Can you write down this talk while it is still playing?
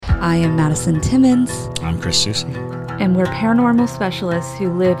I am Madison Timmons. I'm Chris Susie. And we're paranormal specialists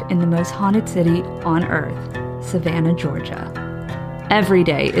who live in the most haunted city on earth, Savannah, Georgia. Every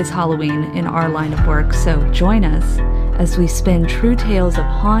day is Halloween in our line of work, so join us as we spin true tales of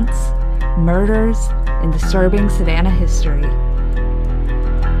haunts, murders, and disturbing Savannah history.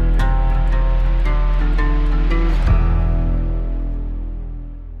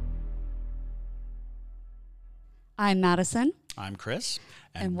 I'm Madison. I'm Chris.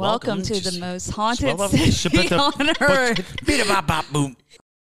 And welcome to the most haunted city on earth.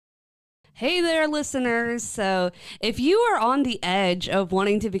 Hey there, listeners. So if you are on the edge of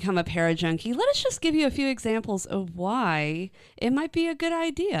wanting to become a parajunkie, let us just give you a few examples of why it might be a good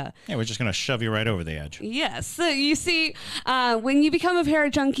idea. Yeah, we're just going to shove you right over the edge. Yes. So you see, when you become a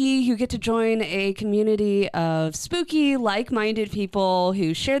parajunkie, you get to join a community of spooky, like-minded people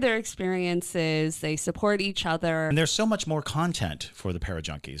who share their experiences. They support each other. And there's so much more content for the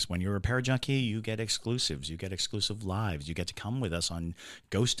parajunkies. When you're a parajunkie, you get exclusives. You get exclusive lives. You get to come with us on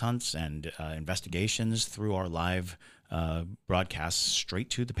ghost hunts and investigations through our live broadcasts straight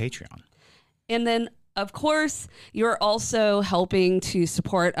to the Patreon. And then, of course, you're also helping to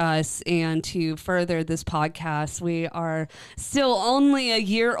support us and to further this podcast. We are still only a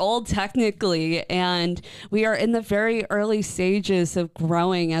year old technically, and we are in the very early stages of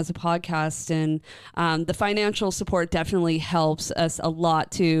growing as a podcast. And the financial support definitely helps us a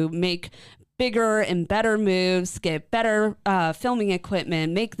lot to make bigger and better moves, get better filming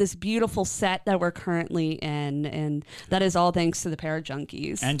equipment, make this beautiful set that we're currently in. And that is all thanks to the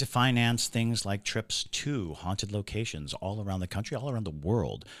Parajunkies. And to finance things like trips to haunted locations all around the country, all around the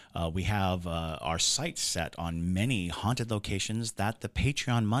world. We have our sights set on many haunted locations that the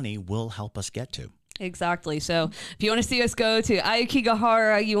Patreon money will help us get to. Exactly. So if you want to see us go to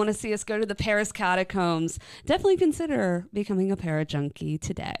Aokigahara, you want to see us go to the Paris catacombs, definitely consider becoming a Parajunkie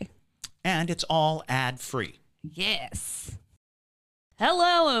today. And it's all ad-free. Yes.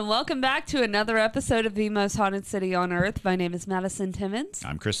 Hello, and welcome back to another episode of The Most Haunted City on Earth. My name is Madison Timmons.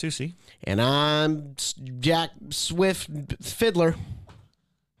 I'm Chris Susie. And I'm Jack Swift Fiddler.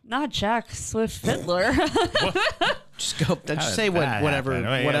 Not Jack Swift Fiddler. Just go. Just say whatever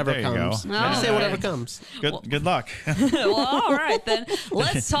comes. Just say whatever comes. Good luck. Well, all right then.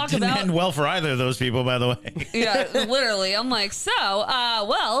 Let's talk Didn't about. end well for either of those people, by the way. Yeah, literally. I'm like,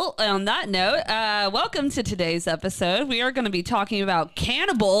 well, on that note, welcome to today's episode. We are going to be talking about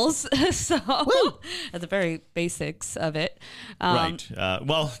cannibals. So, at the very basics of it. Right.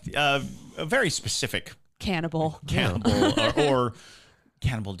 A very specific cannibal or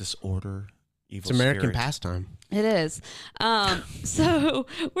cannibal disorder. Evil it's American spirit. pastime. It is. So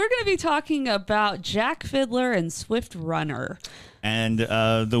we're going to be talking about Jack Fiddler and Swift Runner. And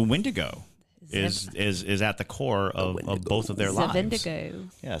the Wendigo is at the core of both of their lives. Wendigo.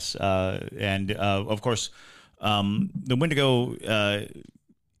 Yes. And of course, the Wendigo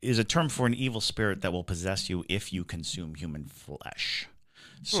is a term for an evil spirit that will possess you if you consume human flesh.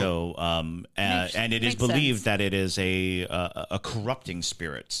 So, and it is believed that it is a corrupting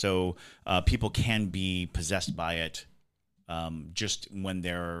spirit. So, people can be possessed by it, just when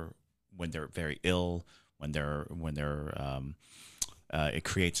they're very ill, it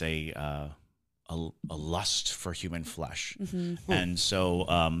creates a lust for human flesh. Mm-hmm. And so,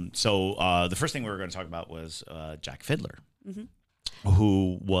 the first thing we were going to talk about was Jack Fiddler,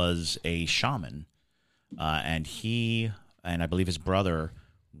 who was a shaman, and he and I believe his brother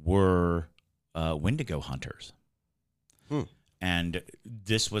were Wendigo hunters. And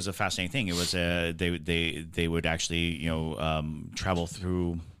this was a fascinating thing. It was they would actually travel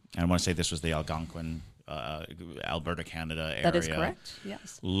through, and I want to say this was the Algonquin, Alberta, Canada area. That is correct.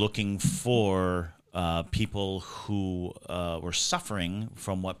 Yes. Looking for people who were suffering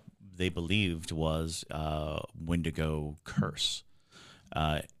from what they believed was Wendigo curse,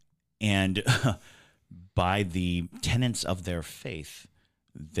 and by the tenets of their faith,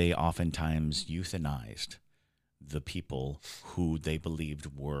 they oftentimes euthanized the people who they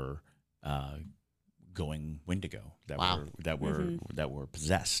believed were going Wendigo, that were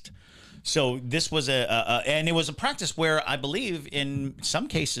possessed. So this was and it was a practice where I believe in some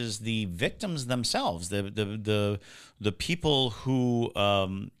cases the victims themselves, the people who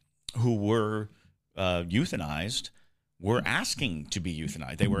were euthanized, were asking to be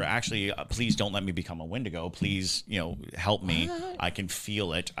euthanized. They were actually, please don't let me become a Wendigo. Please, help me. I can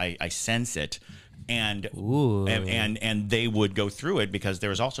feel it. I sense it. And they would go through it because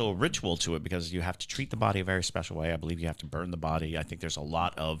there was also a ritual to it, because you have to treat the body a very special way. I believe you have to burn the body. I think there's a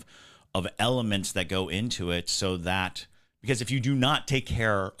lot of elements that go into it, so that, because if you do not take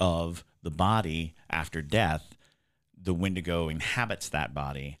care of the body after death, the Wendigo inhabits that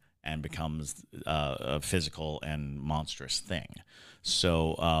body and becomes a physical and monstrous thing.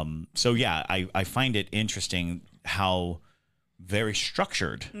 So yeah, I find it interesting how very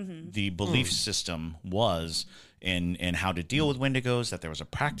structured the belief system was in how to deal with Wendigos, that there was a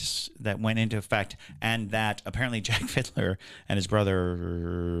practice that went into effect, and that apparently Jack Fiddler and his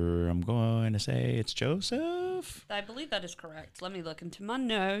brother, I'm going to say it's Joseph. I believe that is correct. Let me look into my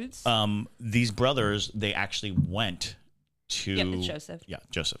notes. These brothers, they actually went to... Yep, it's Joseph. Yeah,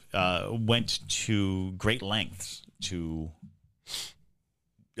 Joseph. Went to great lengths to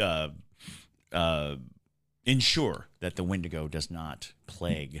ensure that the Wendigo does not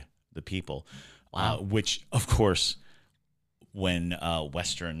plague the people. Wow. Which, of course, when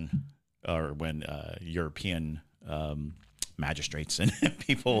Western or when European magistrates and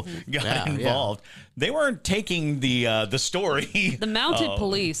people got involved, they weren't taking the story. The mounted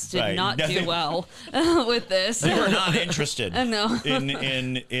police did not do well with this. They were not interested no.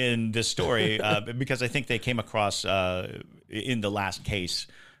 in this story because I think they came across in the last case,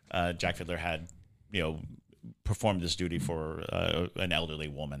 Jack Fiddler had performed this duty for an elderly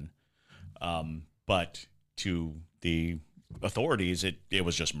woman. But to the authorities, it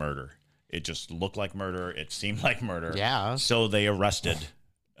was just murder. It just looked like murder. It seemed like murder. Yeah. So they arrested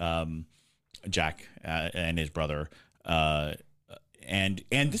Jack and his brother. And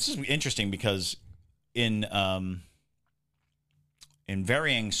this is interesting because in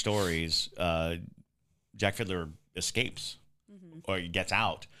varying stories, Jack Fiddler escapes or he gets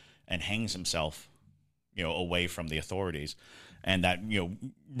out and hangs himself, away from the authorities. And that,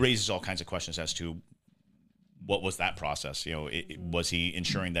 raises all kinds of questions as to what was that process? Was he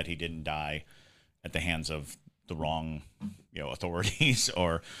ensuring that he didn't die at the hands of the wrong, authorities,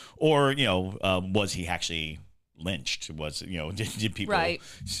 or was he actually lynched? Was did people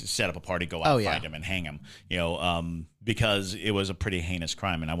set up a party, go out, find him, and hang him? Because it was a pretty heinous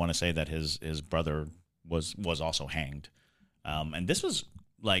crime, and I want to say that his brother was also hanged. And this was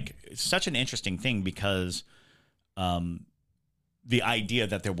like such an interesting thing because the idea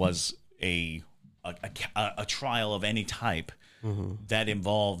that there was a trial of any type that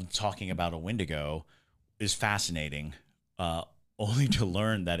involved talking about a Wendigo is fascinating, only to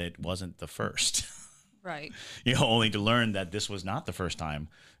learn that it wasn't the first. Right. Only to learn that this was not the first time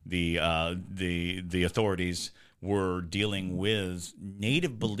the authorities were dealing with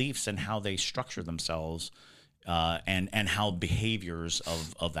native beliefs and how they structure themselves, and how behaviors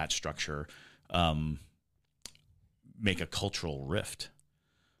of that structure make a cultural rift.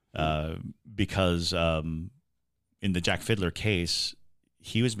 Because in the Jack Fiddler case,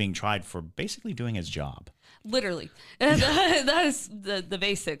 he was being tried for basically doing his job. Literally. That is the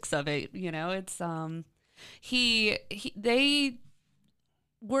basics of it. It's they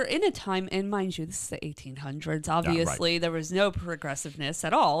were in a time, and mind you, this is the 1800s. Obviously, there was no progressiveness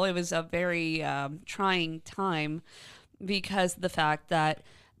at all. It was a very trying time because of the fact that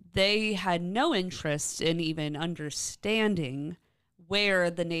they had no interest in even understanding where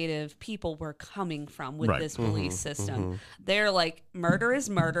the native people were coming from with this belief system. They're like, murder is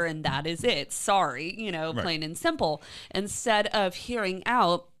murder and that is it. Sorry, plain and simple. Instead of hearing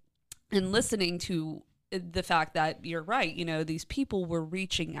out and listening to the fact that you're right, these people were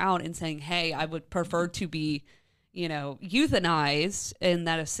reaching out and saying, hey, I would prefer to be, euthanized and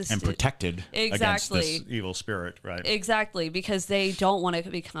that assisted. And protected exactly. against this evil spirit, right? Exactly, because they don't want to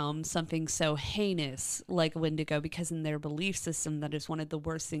become something so heinous like Wendigo, because in their belief system, that is one of the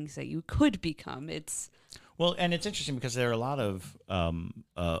worst things that you could become. Well, and it's interesting because there are a lot of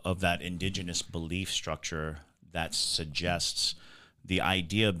that indigenous belief structure that suggests the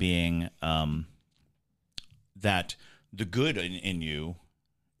idea being that the good in you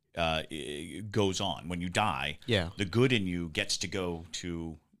goes on when you die. The good in you gets to go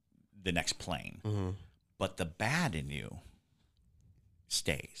to the next plane, but the bad in you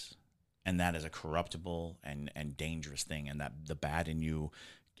stays, and that is a corruptible and dangerous thing, and that the bad in you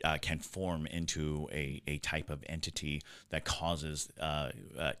can form into a type of entity that causes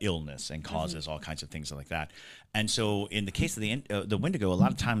illness and causes all kinds of things like that. And so in the case of the Wendigo, a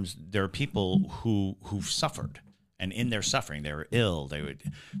lot of times there are people who've suffered. And in their suffering, they were ill.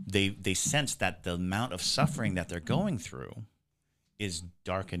 They sense that the amount of suffering that they're going through is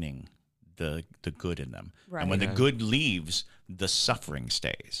darkening the good in them. Right. And when the good leaves, the suffering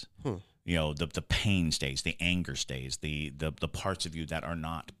stays. The pain stays, the anger stays, the parts of you that are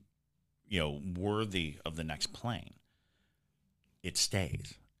not, worthy of the next plane. It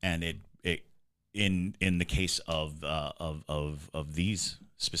stays, and it in the case of these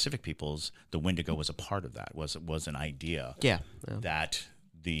specific peoples, the Wendigo was a part of that. Was an idea that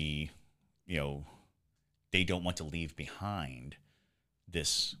they don't want to leave behind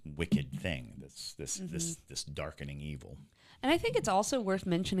this wicked thing, this darkening evil. And I think it's also worth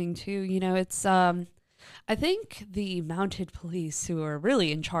mentioning too, you know, it's I think the mounted police who are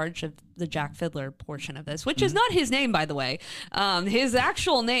really in charge of the Jack Fiddler portion of this, which is not his name, by the way. His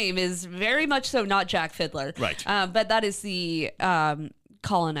actual name is very much so not Jack Fiddler. Right. But that is the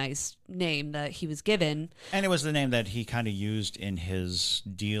colonized name that he was given. And it was the name that he kind of used in his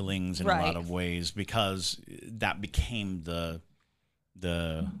dealings in a lot of ways, because that became the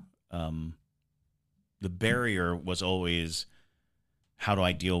barrier was always, how do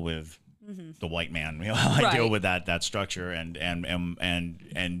I deal with the white man? You know, how I deal with that structure, and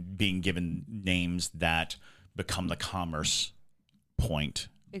being given names that become the commerce point.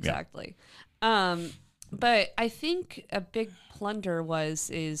 Exactly. Yeah. But I think a big plunder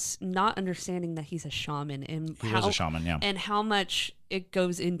is not understanding that he's a shaman, and he was a shaman, yeah, and how much it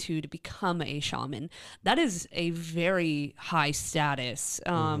goes into to become a shaman. That is a very high status,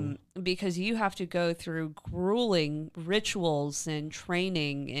 because you have to go through grueling rituals and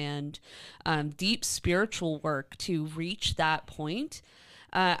training and deep spiritual work to reach that point.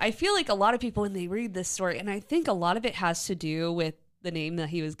 I feel like a lot of people, when they read this story, and I think a lot of it has to do with the name that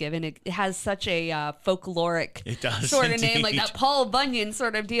he was given. It has such a folkloric sort of name, like that Paul Bunyan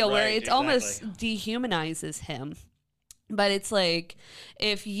sort of deal, where it almost dehumanizes him. But it's like,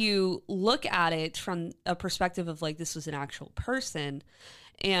 if you look at it from a perspective of like, this was an actual person,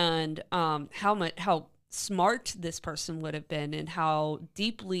 and how smart this person would have been, and how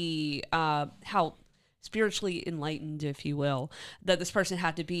deeply, how spiritually enlightened, if you will, that this person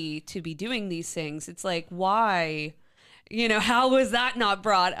had to be doing these things. It's like, why? You know, how was that not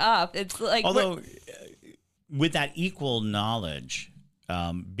brought up? It's like, although with that equal knowledge,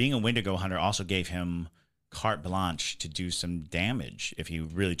 being a Wendigo hunter also gave him carte blanche to do some damage if he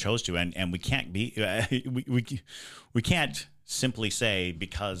really chose to, and we can't be we can't simply say,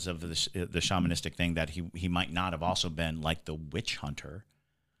 because of the shamanistic thing, that he might not have also been like the witch hunter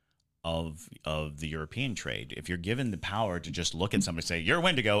of the European trade. If you're given the power to just look at somebody and say, you're a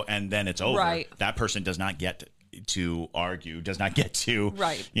Wendigo, and then it's over, that person does not get to argue, does not get to,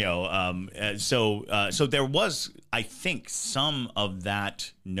 you know, so there was, I think, some of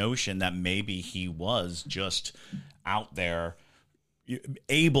that notion that maybe he was just out there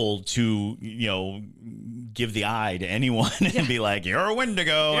able to, you know, give the eye to anyone and be like, you're a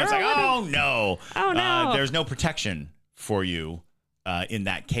Wendigo. It's like, oh no, there's no protection for you in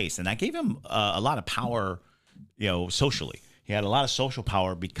that case. And that gave him a lot of power, you know, socially. He had a lot of social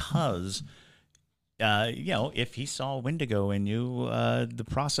power because you know, if he saw Wendigo in you, the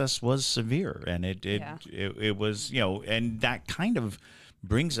process was severe, and it was, you know, and that kind of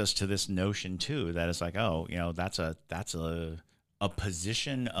brings us to this notion too, that it's like, oh, you know, that's a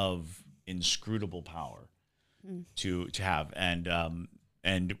position of inscrutable power to have, and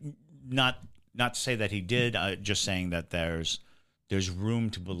not to say that he did, just saying that there's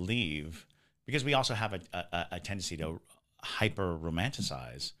room to believe, because we also have a tendency to hyper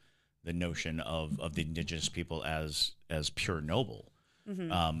romanticize the notion of the indigenous people as pure noble.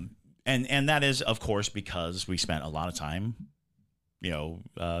 And that is, of course, because we spent a lot of time, you know,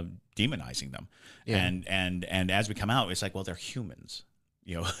 demonizing them. And as we come out, it's like, well, they're humans,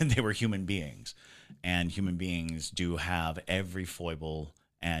 you know, they were human beings, and human beings do have every foible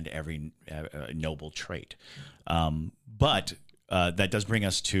and every noble trait. But that does bring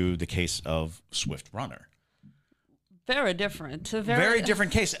us to the case of Swift Runner. Very different. Very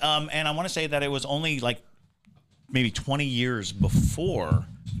different case. And I want to say that it was only like maybe 20 years before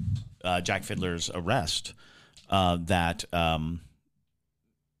Jack Fiddler's arrest that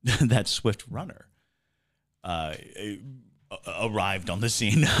that Swift Runner arrived on the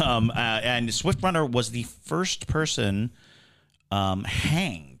scene. And Swift Runner was the first person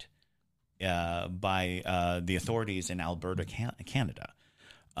hanged by the authorities in Alberta, Canada.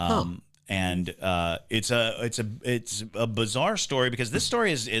 And it's a bizarre story, because this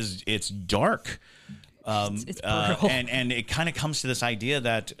story it's dark, it's brutal. And it kind of comes to this idea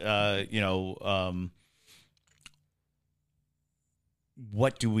that you know,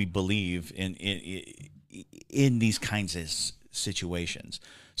 what do we believe in these kinds of situations?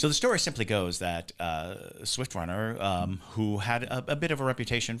 So the story simply goes that Swift Runner, who had a bit of a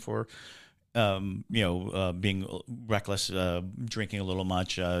reputation for you know, being reckless, drinking a little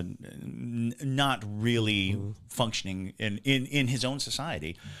much, not really functioning in his own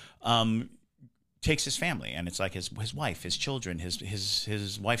society, takes his family, and it's like his wife, his children,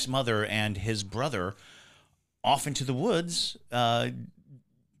 his wife's mother, and his brother off into the woods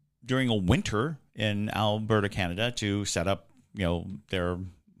during a winter in Alberta, Canada, to set up, you know, their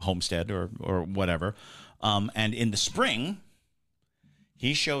homestead or whatever. And in the spring,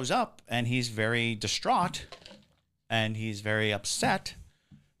 he shows up and he's very distraught and he's very upset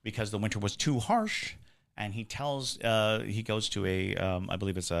because the winter was too harsh. And he tells, he goes to I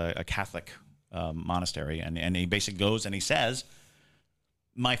believe it's a Catholic monastery, and he basically goes and he says,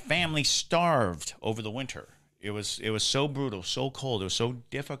 my family starved over the winter. It was so brutal, so cold, it was so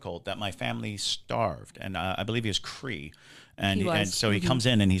difficult that my family starved. And I believe he was Cree. And so he comes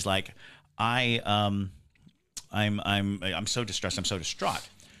in and he's like, I'm so distressed, I'm so distraught.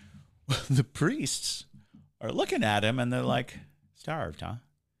 The priests are looking at him and they're like, starved, huh?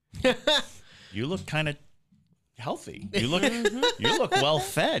 You look kind of healthy. You look well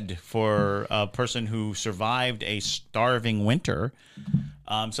fed for a person who survived a starving winter.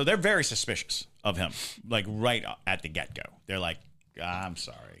 So they're very suspicious of him, like right at the get-go. They're like, I'm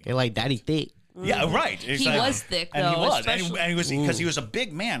sorry. They're like, Daddy thick. Yeah, right. He was thick, though. And he was, and he was because he was a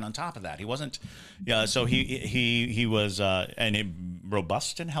big man. On top of that, he wasn't. Yeah, so he was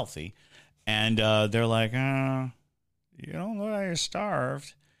robust and healthy, and they're like, you don't look like you're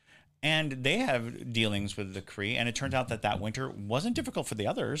starved. And they have dealings with the Cree, and it turns out that winter wasn't difficult for the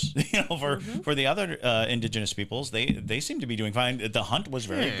others. For the other indigenous peoples, they seem to be doing fine. The hunt was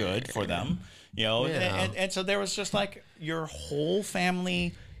very good for them, and so there was just like your whole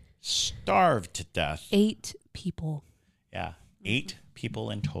family starved to death. 8 people. Yeah, 8 people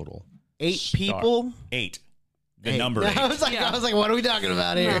in total. 8 people? 8. The number 8. I was like, what are we talking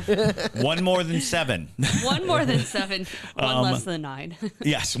about here? One more than 7. One more than 7. One less than 9.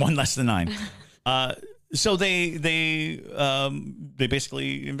 Yes, one less than 9. So they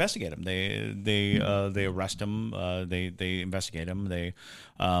basically investigate him. They arrest him. They investigate him. They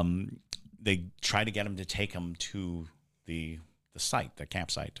try to get him to take him to the site, the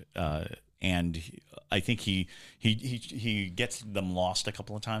campsite. And I think he gets them lost a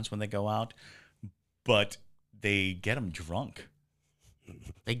couple of times when they go out, but they get him drunk.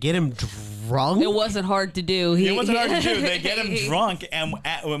 They get him drunk? It wasn't hard to do. It wasn't hard to do. They get him drunk, and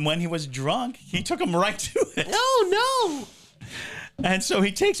when he was drunk, he took him right to it. Oh, no. And so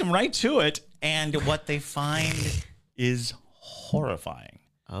he takes him right to it, and what they find is horrifying.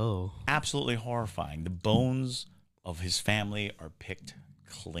 Oh. Absolutely horrifying. The bones of his family are picked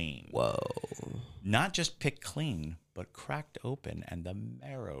clean. Whoa. Not just picked clean, but cracked open and the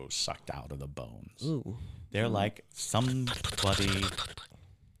marrow sucked out of the bones. Ooh. They're like somebody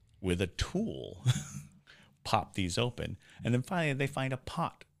with a tool popped these open. And then finally they find a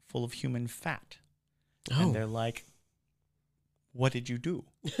pot full of human fat. Oh. And they're like, what did you do?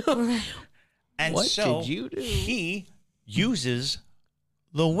 And what so did you do? He uses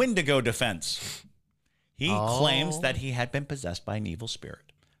the Wendigo defense. He claims that he had been possessed by an evil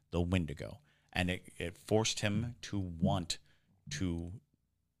spirit, the Wendigo, and it forced him to want to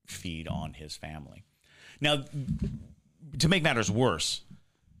feed on his family. Now, to make matters worse,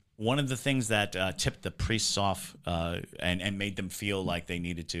 one of the things that tipped the priests off and made them feel like they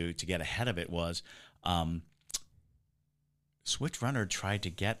needed to get ahead of it was Swift Runner tried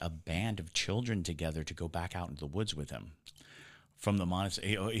to get a band of children together to go back out into the woods with him. From the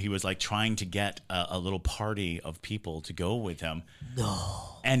monastery, he was like trying to get a little party of people to go with him.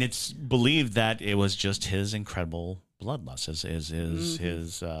 No, and it's believed that it was just his incredible bloodlust,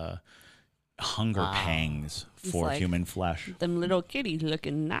 his hunger pangs for like human flesh. Them little kitties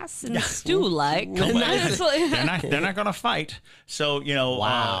looking nice and stew-like. They're not going to fight. So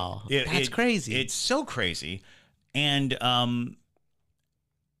wow, that's crazy. It's so crazy, and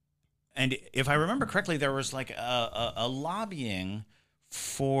if I remember correctly, there was like a lobbying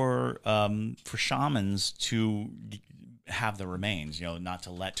for shamans to have the remains, not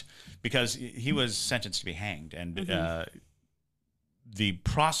to let, because he was sentenced to be hanged, and the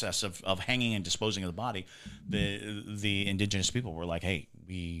process of hanging and disposing of the body, the indigenous people were like, hey,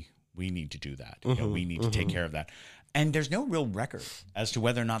 we need to do that. We need to take care of that. And there's no real record as to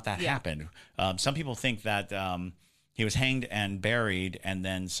whether or not that happened. Some people think that he was hanged and buried, and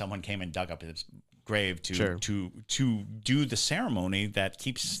then someone came and dug up his grave to do the ceremony that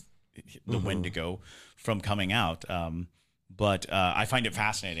keeps the Wendigo from coming out. But I find it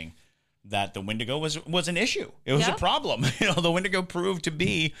fascinating that the Wendigo was an issue. It was a problem. The Wendigo proved to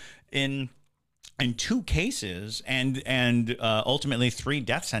be in 2 cases and ultimately 3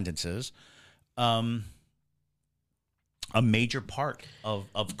 death sentences. A major part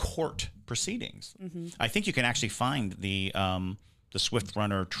of court proceedings. I think you can actually find the Swift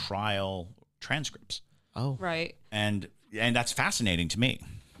Runner trial transcripts. Oh, right. And that's fascinating to me.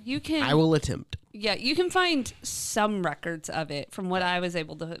 I will attempt. Yeah, you can find some records of it from what I was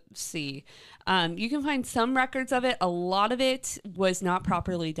able to see. You can find some records of it. A lot of it was not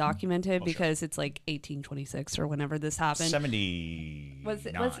properly documented because it's like 1826 or whenever this happened.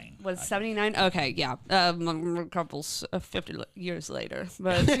 79. Was 79? Okay, yeah. A couple 50 years later.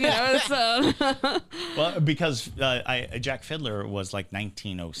 But, you know, it's... Well, because Jack Fiddler was like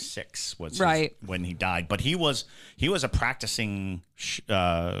 1906 was when he died. But he was a practicing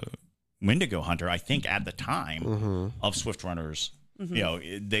Wendigo hunter, I think, at the time of Swift Runners. You know,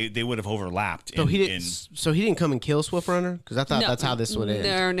 they would have overlapped. So he didn't come and kill Swift Runner? Because I thought that's how this would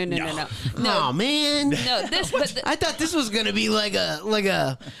end. No. Oh man! No, I thought this was gonna be like a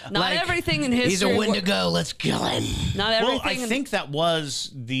not everything in history. He's a Wendigo. Let's kill him. Not everything. Well, I think that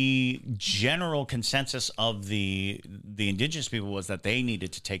was the general consensus of the indigenous people was that they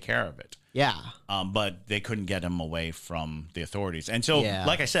needed to take care of it. Yeah. But they couldn't get him away from the authorities, and so,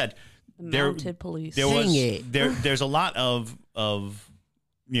 like I said. Mounted police. There's a lot of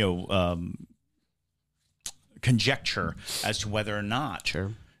conjecture as to whether or not.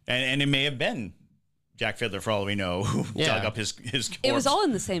 Sure. And it may have been Jack Fiddler, for all we know, who dug up his corpse. It was all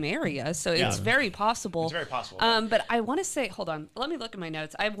in the same area, so it's very possible. It's very possible. But I want to say, hold on, let me look at my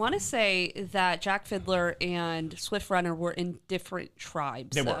notes. I want to say that Jack Fiddler and Swift Runner were in different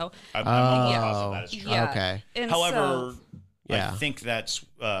tribes. They were. I'm positive that is true. Yeah. Okay. And However, Yeah. I think that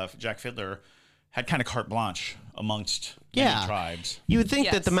Jack Fiddler had kind of carte blanche amongst many tribes. You would think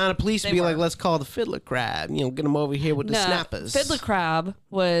that the mounted police would be like, let's call the Fiddler Crab, get them over here with the snappers. Fiddler Crab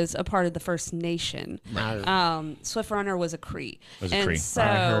was a part of the First Nation. Swift Runner was a Cree.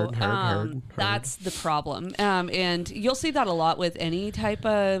 So heard. that's the problem. And you'll see that a lot with any type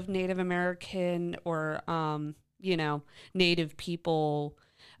of Native American or, Native people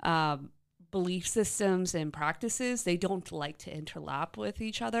belief systems and practices. They don't like to interlap with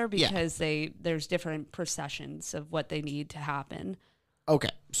each other because there's different processions of what they need to happen. Okay,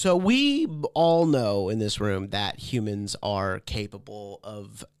 so we all know in this room that humans are capable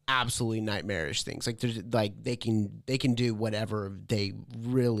of absolutely nightmarish things. They can do whatever they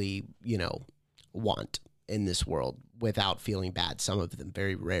really want in this world without feeling bad. Some of them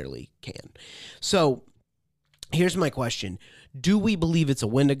very rarely can. So here's my question. Do we believe it's a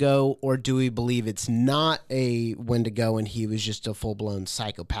Wendigo, or do we believe it's not a Wendigo and he was just a full-blown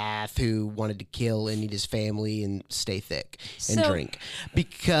psychopath who wanted to kill and eat his family and stay thick and drink?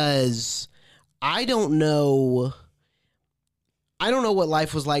 Because I don't know what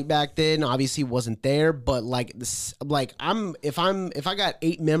life was like back then. Obviously wasn't there, but if I got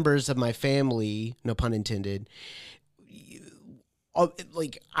 8 members of my family, no pun intended,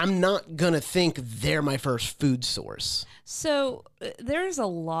 I'm not going to think they're my first food source. So there's a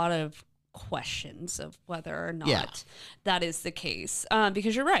lot of questions of whether or not that is the case.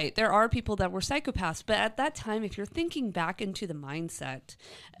 Because you're right. There are people that were psychopaths. But at that time, if you're thinking back into the mindset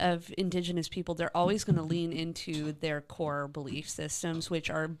of indigenous people, they're always going to lean into their core belief systems, which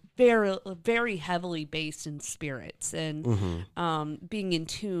are very, very heavily based in spirits and being in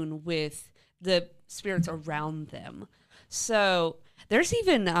tune with the spirits around them. So there's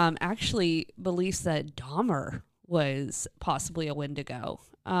even actually beliefs that Dahmer was possibly a Wendigo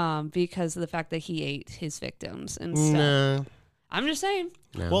because of the fact that he ate his victims and stuff. No. I'm just saying.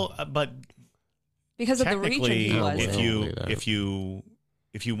 No. Well, but because of the region he was. If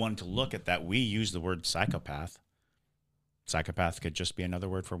you wanted to look at that, we use the word psychopath. Psychopath could just be another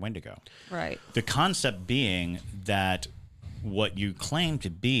word for Wendigo. Right. The concept being that what you claim to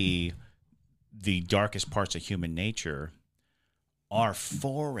be the darkest parts of human nature are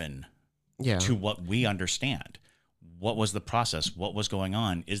foreign to what we understand. What was the process? What was going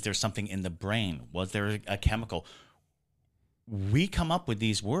on? Is there something in the brain? Was there a chemical? We come up with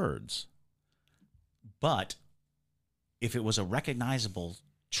these words, but if it was a recognizable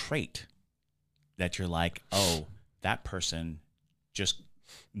trait that you're like, oh, that person just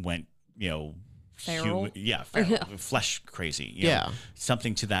went, feral? Feral, flesh crazy, you know,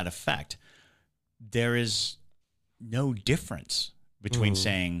 something to that effect. There is no difference between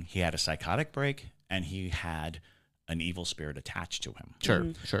saying he had a psychotic break and he had an evil spirit attached to him. Sure.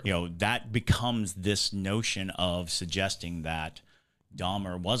 That becomes this notion of suggesting that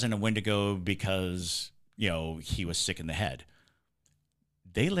Dahmer wasn't a Wendigo because, he was sick in the head.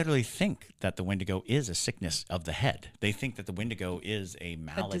 They literally think that the Wendigo is a sickness of the head. They think that the Wendigo is a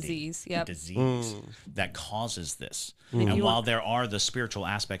malady, a disease that causes this. And while there are the spiritual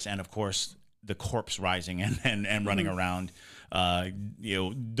aspects and, of course, the corpse rising and running around,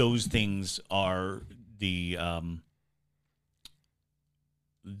 those things are the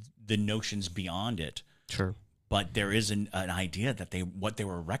notions beyond it. Sure. But there is an idea that what they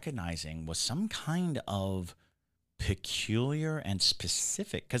were recognizing was some kind of peculiar and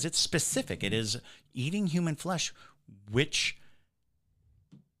specific, because it's specific. It is eating human flesh, which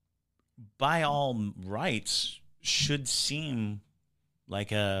by all rights should seem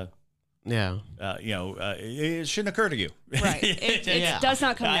like it shouldn't occur to you. Right. It does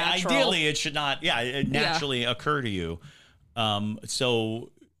not come natural. Ideally, it should not. Yeah, it naturally occur to you.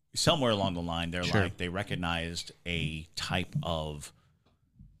 So somewhere along the line, they recognized a type of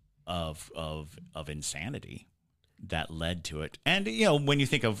insanity that led to it. And when you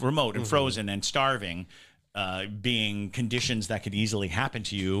think of remote and frozen and starving being conditions that could easily happen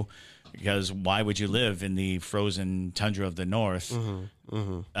to you, because why would you live in the frozen tundra of the north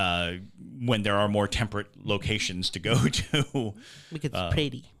when there are more temperate locations to go to? Because it's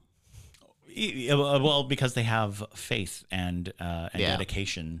pretty. Well, because they have faith and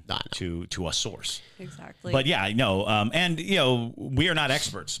dedication to a source. Exactly. But yeah, no, and we are not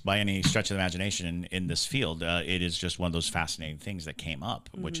experts by any stretch of the imagination in this field. It is just one of those fascinating things that came up,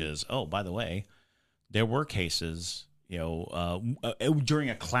 which is, by the way, there were cases, during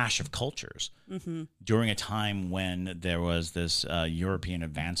a clash of cultures, during a time when there was this European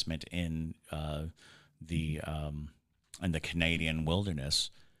advancement in the Canadian wilderness.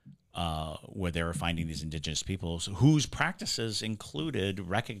 Where they were finding these indigenous peoples whose practices included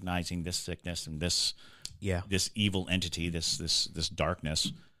recognizing this sickness and this evil entity, this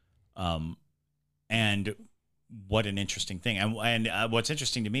darkness, and what an interesting thing. And what's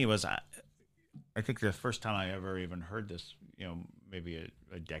interesting to me was I think the first time I ever even heard this, maybe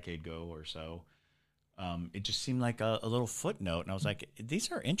a decade ago or so, it just seemed like a little footnote, and I was like,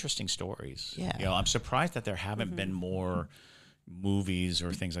 these are interesting stories. Yeah, I'm surprised that there haven't been more movies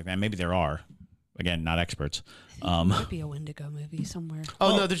or things like that. Maybe there are. Again, not experts. There might be a Wendigo movie somewhere.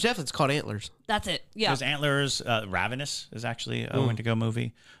 Oh, no, there's definitely. It's called Antlers. That's it. Yeah. There's Antlers. Ravenous is actually a Wendigo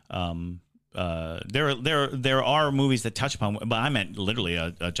movie. There are movies that touch upon, but I meant literally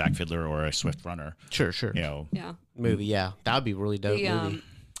a Jack Fiddler or a Swift Runner. Sure. Yeah. Movie, yeah. That would be a really dope movie.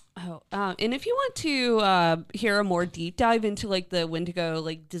 And if you want to hear a more deep dive into like the Wendigo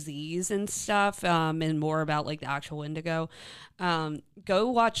disease and stuff, and more about the actual Wendigo, go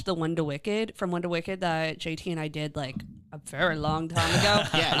watch the One to Wicked that JT and I did a very long time ago.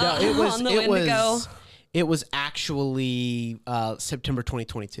 It was actually September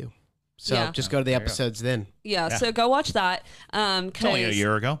 2022. So just go to the episodes then. Yeah, so go watch that. It's only a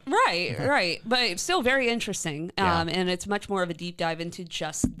year ago. Right. But it's still very interesting. And it's much more of a deep dive into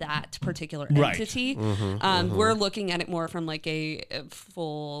just that particular entity. We're looking at it more from a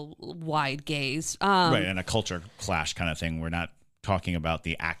full wide gaze. Right, and a culture clash kind of thing. We're not talking about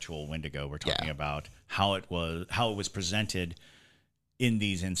the actual Wendigo. We're talking about how it was presented in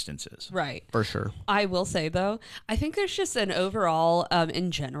these instances. Right. For sure. I will say, though, I think there's just an overall,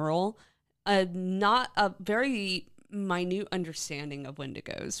 in general, not a very minute understanding of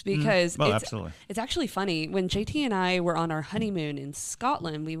Wendigos, because absolutely. It's actually funny. When JT and I were on our honeymoon in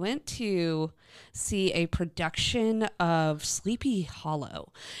Scotland, we went to see a production of Sleepy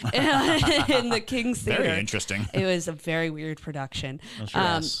Hollow in the King's Theatre. Very interesting. It was a very weird production.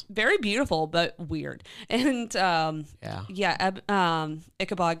 Yes. Very beautiful, but weird. And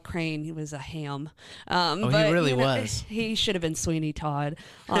Ichabod Crane, he was a ham. But, he really was. He should have been Sweeney Todd,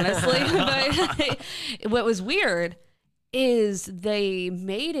 honestly. But what was weird is they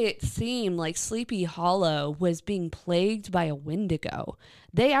made it seem like Sleepy Hollow was being plagued by a Wendigo.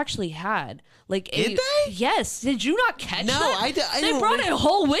 They actually had Did they? Yes. Did you not catch that? I they brought a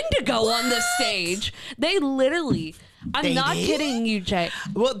whole Wendigo on the stage. They literally. I'm not kidding you, Jay.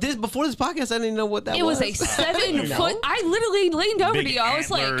 Well, before this podcast, I didn't know what that was. It was a 7 foot. I literally leaned over Big to you. I was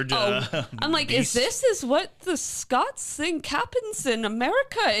like, antlered, I'm like, beast. is what the Scots think happens in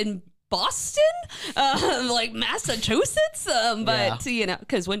America in Boston, Massachusetts,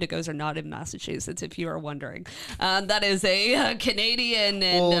 because Wendigos are not in Massachusetts, if you are wondering. That is a Canadian.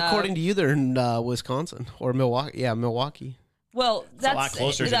 And, well, according to you, they're in Wisconsin or Milwaukee. Yeah, Milwaukee. Well, that's a lot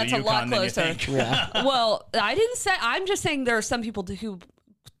closer to that's the a lot Yukon than you closer. think. Yeah. Well, I didn't say. I'm just saying there are some people who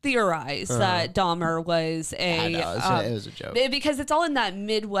theorize that Dahmer was it was a joke, because it's all in that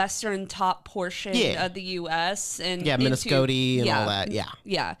Midwestern top portion of the U.S. and Minnesota and all that.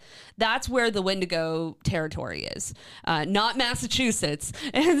 Yeah, that's where the Wendigo territory is, not Massachusetts.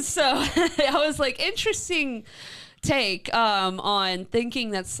 And so I was like, interesting take on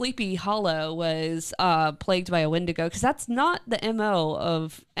thinking that Sleepy Hollow was plagued by a Wendigo, because that's not the MO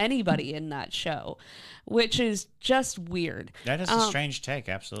of anybody in that show, which is just weird. That is a strange take,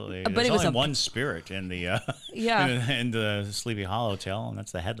 absolutely. But There's it was only one spirit in the in the Sleepy Hollow tale, and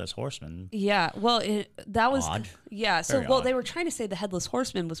that's the Headless Horseman. Yeah, well, that was odd. Yeah, so Very odd. they were trying to say the Headless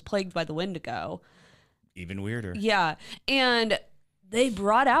Horseman was plagued by the Wendigo. even weirder. Yeah. And they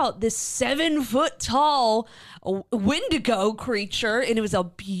brought out this 7-foot-tall Wendigo creature, and it was a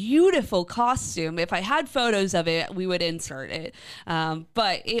beautiful costume. If I had photos of it, we would insert it.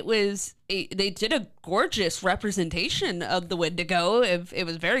 But they did a gorgeous representation of the Wendigo. It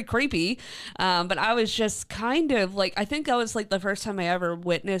was very creepy. But I was just kind of like, I think that was like the first time I ever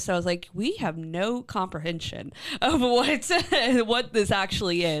witnessed. I was like, we have no comprehension of what this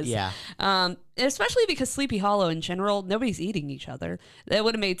actually is. Yeah. Especially because Sleepy Hollow in general, nobody's eating each other. That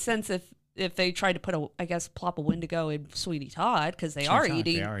would have made sense if they tried to plop a Wendigo in Sweeney Todd, because they are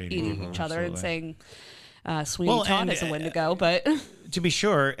eating each other and saying Sweeney Todd is a Wendigo. But to be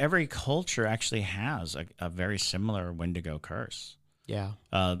sure, every culture actually has a very similar Wendigo curse. Yeah.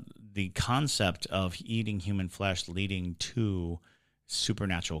 The concept of eating human flesh leading to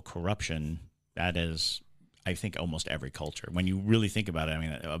supernatural corruption, that is, I think, almost every culture. When you really think about it, I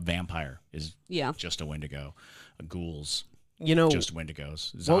mean, a vampire is just a Wendigo. Ghouls, just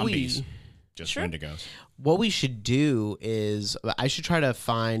Wendigos. Zombies, just Wendigos. What we should do is, I should try to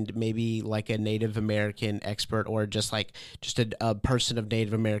find maybe like a Native American expert, or just a person of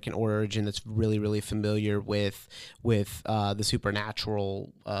Native American origin that's really, really familiar with the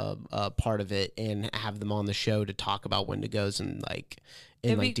supernatural part of it, and have them on the show to talk about Wendigos and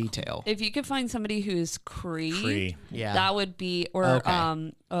in detail. If you could find somebody who's Cree, yeah, that would be, or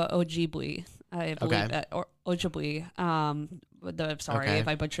Ojibwe, I believe, or Ojibwe. Sorry if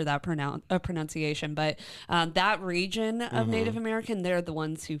I butcher that pronunciation, but that region of Native American, they're the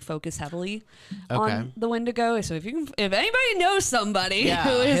ones who focus heavily on the Wendigo. So if anybody knows somebody, who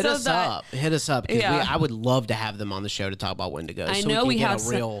is hit us up, because I would love to have them on the show to talk about Wendigos. I know we have a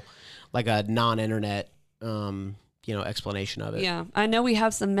real, like a non-internet, explanation of it. Yeah, I know we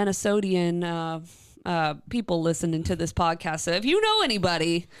have some Minnesotan people listening to this podcast. So if you know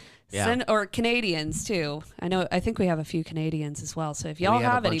anybody. Yeah. Or Canadians too. I think we have a few Canadians as well. So if y'all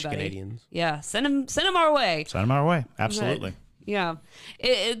have anybody, send them our way. Send them our way. Absolutely.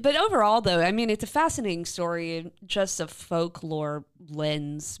 But overall, though, I mean, it's a fascinating story in just a folklore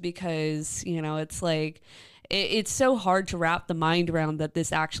lens, because it's like it's so hard to wrap the mind around that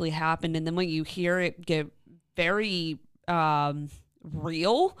this actually happened, and then when you hear it get very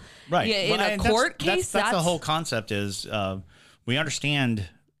real, right? In a court case, that's the whole concept. Is we understand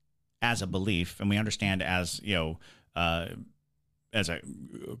as a belief, and we understand as a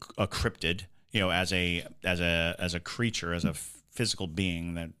cryptid, as a creature, as a physical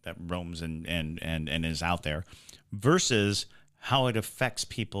being that roams and is out there, versus how it affects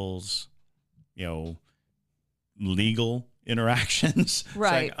people's legal interactions.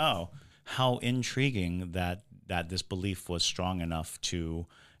 Right. It's like, how intriguing that this belief was strong enough to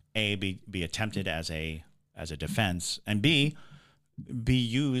be attempted as a defense, and be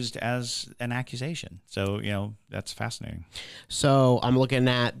used as an accusation. So that's fascinating. So I'm looking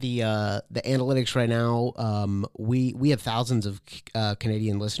at the analytics right now. We have thousands of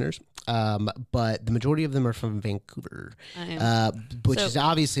Canadian listeners, but the majority of them are from Vancouver, which is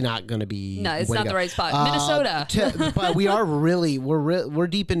obviously not going to be. No, it's not the right spot. Minnesota, but we're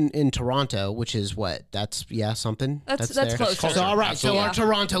deep in Toronto, which is what? That's something. That's closer. So all right, Absolutely. so our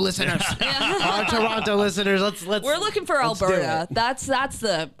Toronto listeners, let's. We're looking for Alberta. That's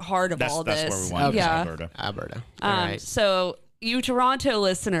the heart of all this. That's where we want to be. Alberta. All right. So you Toronto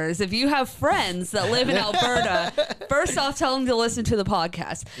listeners, if you have friends that live in Alberta, first off, tell them to listen to the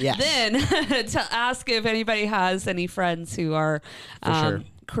podcast. Yes. Then to ask if anybody has any friends who are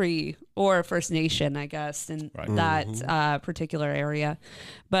Cree or First Nation, I guess, in that particular area.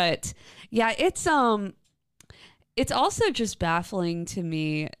 But yeah, it's also just baffling to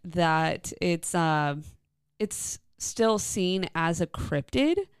me that it's still seen as a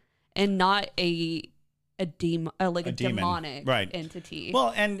cryptid and not a demonic entity.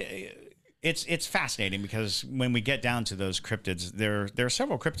 Well, and it's fascinating, because when we get down to those cryptids, there are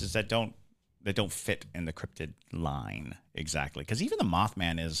several cryptids that don't fit in the cryptid line exactly, because even the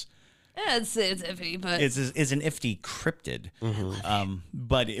Mothman is. It's iffy, but is an iffy cryptid.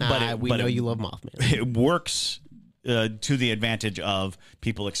 But we know you love Mothman. It works to the advantage of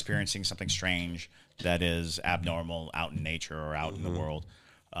people experiencing something strange that is abnormal out in nature or out in the world.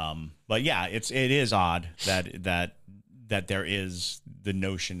 But yeah, it is odd that there is the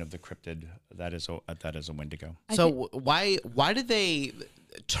notion of the cryptid that is a Wendigo. So why did they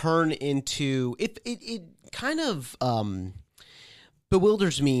turn into it? It kind of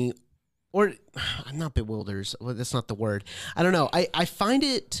bewilders me, or not bewilders. Well, that's not the word. I don't know. I find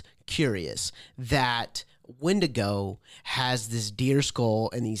it curious that Wendigo has this deer skull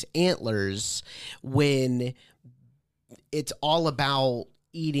and these antlers when it's all about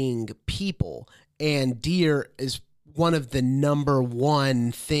eating people. and deer is one of the number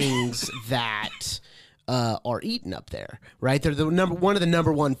one things that are eaten up there, right? They're one of the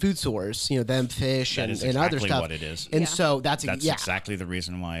number one food source. Them fish and other stuff. What it is, and so that's exactly the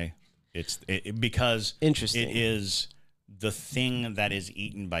reason why because interesting. It is the thing that is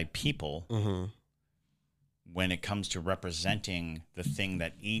eaten by people. Mm-hmm. When it comes to representing the thing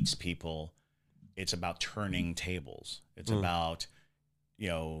that eats people, it's about turning tables. It's about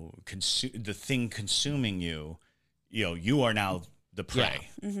the thing consuming you. You are now the prey.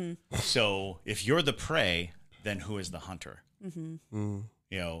 Yeah. Mm-hmm. So if you're the prey, then who is the hunter? Mm-hmm.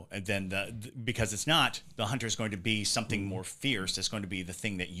 And then because it's not the hunter is going to be something more fierce. It's going to be the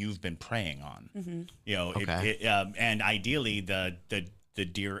thing that you've been preying on. Mm-hmm. And ideally the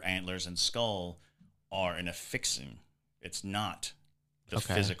deer antlers and skull are an affixing. It's not the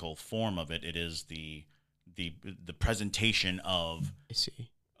physical form of it. It is the presentation of. I see.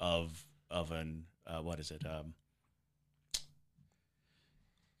 Of an what is it?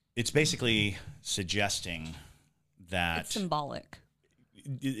 It's basically suggesting that it's symbolic.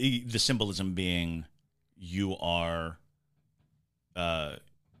 The symbolism being you are the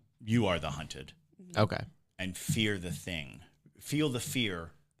hunted. Okay. And fear the thing. Feel the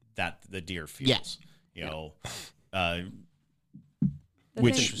fear that the deer feels.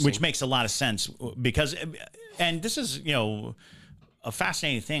 Which makes a lot of sense because, and this is a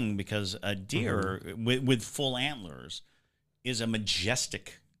fascinating thing because a deer with full antlers is a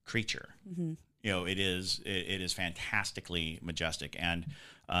majestic creature. Mm-hmm. It is fantastically majestic, and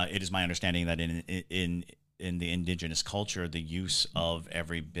it is my understanding that in the indigenous culture, the use of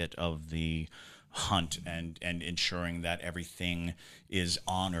every bit of the hunt and ensuring that everything is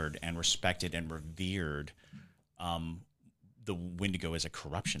honored and respected and revered, the Wendigo is a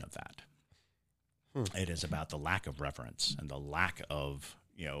corruption of that. It is about the lack of reverence and the lack of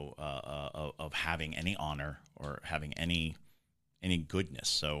of having any honor or having any goodness.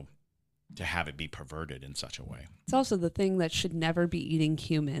 So to have it be perverted in such a way. It's also the thing that should never be eating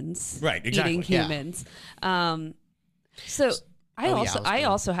humans. Right, exactly. Eating humans. So I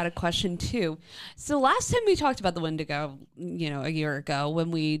also had a question too. So last time we talked about the Wendigo, a year ago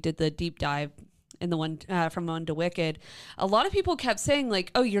when we did the deep dive in the one from One to Wicked, a lot of people kept saying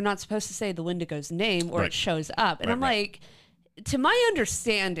like, "Oh, you're not supposed to say the Wendigo's name or it shows up," and I'm like, to my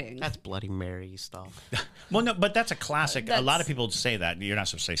understanding, that's Bloody Mary stuff. Well, no, but that's a classic. A lot of people say that you're not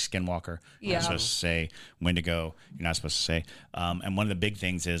supposed to say Skinwalker. You're not supposed to say Wendigo. You're not supposed to say. And one of the big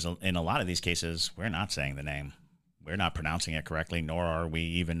things is in a lot of these cases, we're not saying the name. We're not pronouncing it correctly, nor are we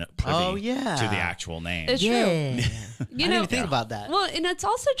even privy to the actual name. It's true. I didn't even think about that. Well, and it's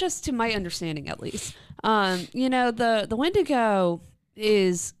also just to my understanding, at least. The Wendigo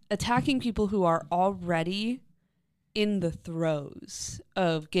is attacking people who are already in the throes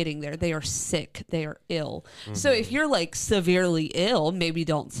of getting there. They are sick. They are ill. Mm-hmm. So if you're like severely ill, maybe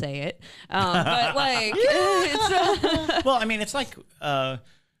don't say it. But like, it's, well, I mean, it's like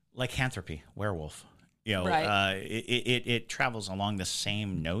lycanthropy, werewolf. It travels along the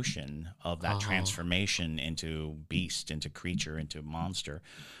same notion of that transformation into beast, into creature, into monster.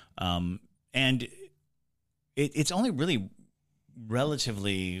 And it's only really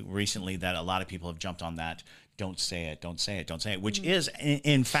relatively recently that a lot of people have jumped on that. Don't say it, don't say it, don't say it, which is,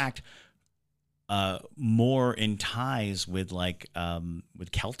 in fact, more in ties with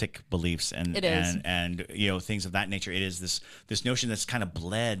with Celtic beliefs and things of that nature. It is this notion that's kind of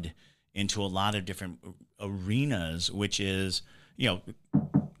bled into a lot of different arenas, which is,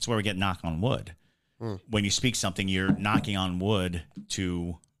 it's where we get knock on wood. When you speak something, you're knocking on wood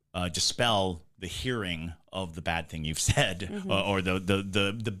to dispel the hearing of the bad thing you've said, or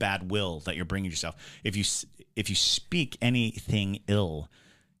the bad will that you're bringing yourself. If you speak anything ill,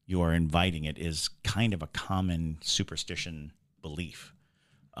 you are inviting it, is kind of a common superstition belief.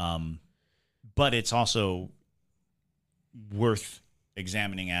 But it's also worth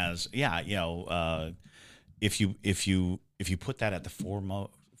examining as if you put that at the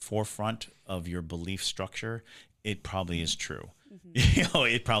forefront of your belief structure, it probably is true.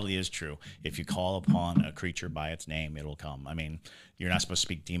 It probably is true. If you call upon a creature by its name, it'll come. I mean, you're not supposed to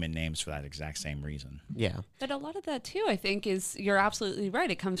speak demon names for that exact same reason. Yeah. But a lot of that, too, I think, is, you're absolutely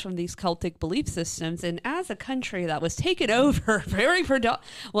right. It comes from these Celtic belief systems. And as a country that was taken over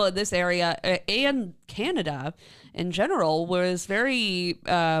this area and Canada in general was very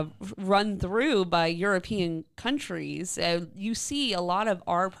run through by European countries. You see a lot of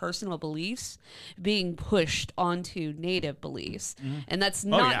our personal beliefs being pushed onto native beliefs. And that's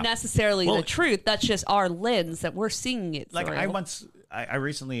not necessarily the truth. That's just our lens that we're seeing it through. I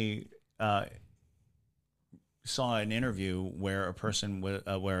recently saw an interview where a person,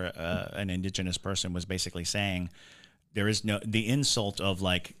 an indigenous person was basically saying there is the insult of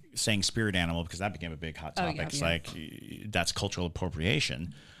like saying spirit animal, because that became a big hot topic. It's like that's cultural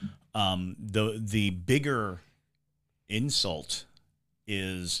appropriation. The bigger insult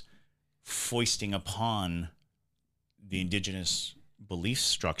is foisting upon the indigenous belief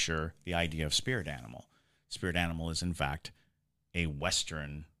structure the idea of spirit animal. Spirit animal is in fact a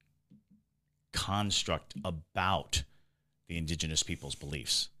Western construct about the indigenous people's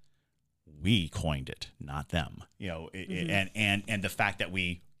beliefs. We coined it, not them. And the fact that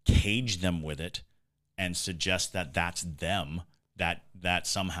we cage them with it and suggest that that's them, that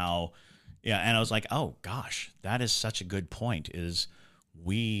somehow, and I was like, oh gosh, that is such a good point, is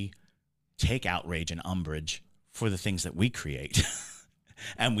we take outrage and umbrage for the things that we create.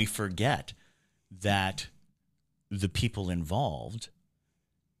 And we forget that the people involved,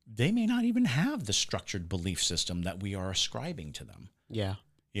 they may not even have the structured belief system that we are ascribing to them. Yeah.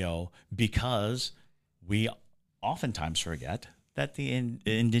 Because we oftentimes forget that the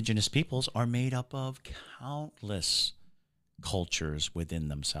indigenous peoples are made up of countless cultures within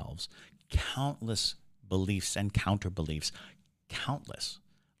themselves, countless beliefs and counter beliefs, countless.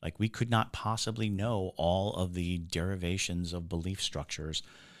 Like, we could not possibly know all of the derivations of belief structures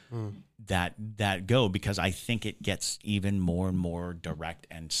that go, because I think it gets even more and more direct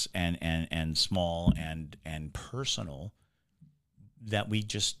and small and personal that we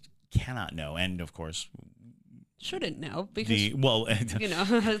just cannot know. And of course, shouldn't know, because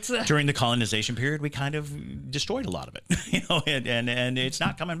it's, during the colonization period, we kind of destroyed a lot of it, and it's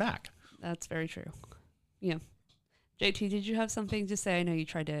not coming back. That's very true. Yeah. JT, did you have something to say? I know you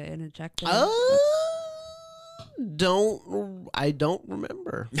tried to interject there. I don't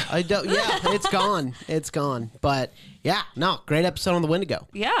remember. I don't. Yeah, it's gone. It's gone. But yeah, no, great episode on the Wendigo.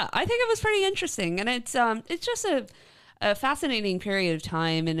 Yeah, I think it was pretty interesting, and it's just a fascinating period of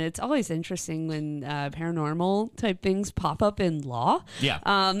time, and it's always interesting when paranormal type things pop up in law. Yeah,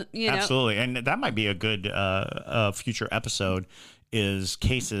 absolutely, and that might be a good future episode. Is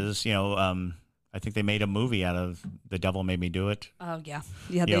cases, I think they made a movie out of The Devil Made Me Do It. Oh yeah,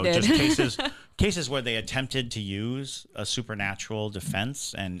 they did. Just cases where they attempted to use a supernatural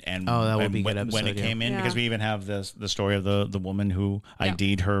defense, and that would be a good episode, when it came in, because we even have the story of the woman who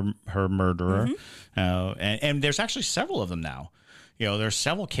ID'd her murderer, and there's actually several of them now. There's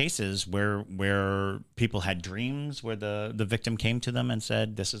several cases where people had dreams where the victim came to them and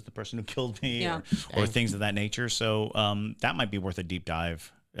said, "This is the person who killed me," or things of that nature. So that might be worth a deep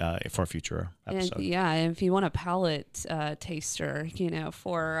dive for a future episode. And if you want a palate taster,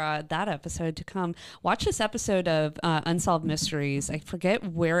 for that episode to come, watch this episode of Unsolved Mysteries. I forget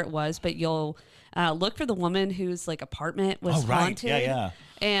where it was, but you'll look for the woman whose apartment was haunted. Yeah.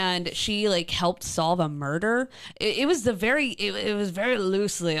 And she helped solve a murder. It was it was very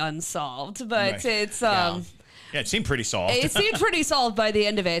loosely unsolved, but it's yeah, it seemed pretty solved. It seemed pretty solved by the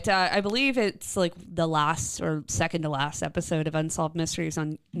end of it. I believe it's the last or second to last episode of Unsolved Mysteries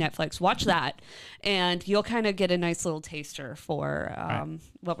on Netflix. Watch that, and you'll kind of get a nice little taster for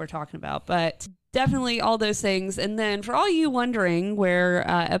what we're talking about. But definitely all those things. And then for all you wondering where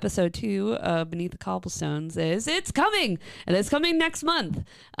episode 2 of Beneath the Cobblestones is, it's coming. And it's coming next month.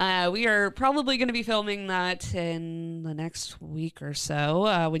 We are probably going to be filming that in the next week or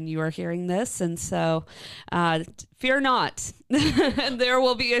so when you are hearing this. And so fear not. There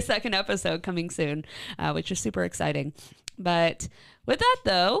will be a second episode coming soon, which is super exciting. But with that,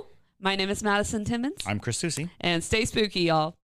 though, my name is Madison Timmons. I'm Chris Soucy. And stay spooky, y'all.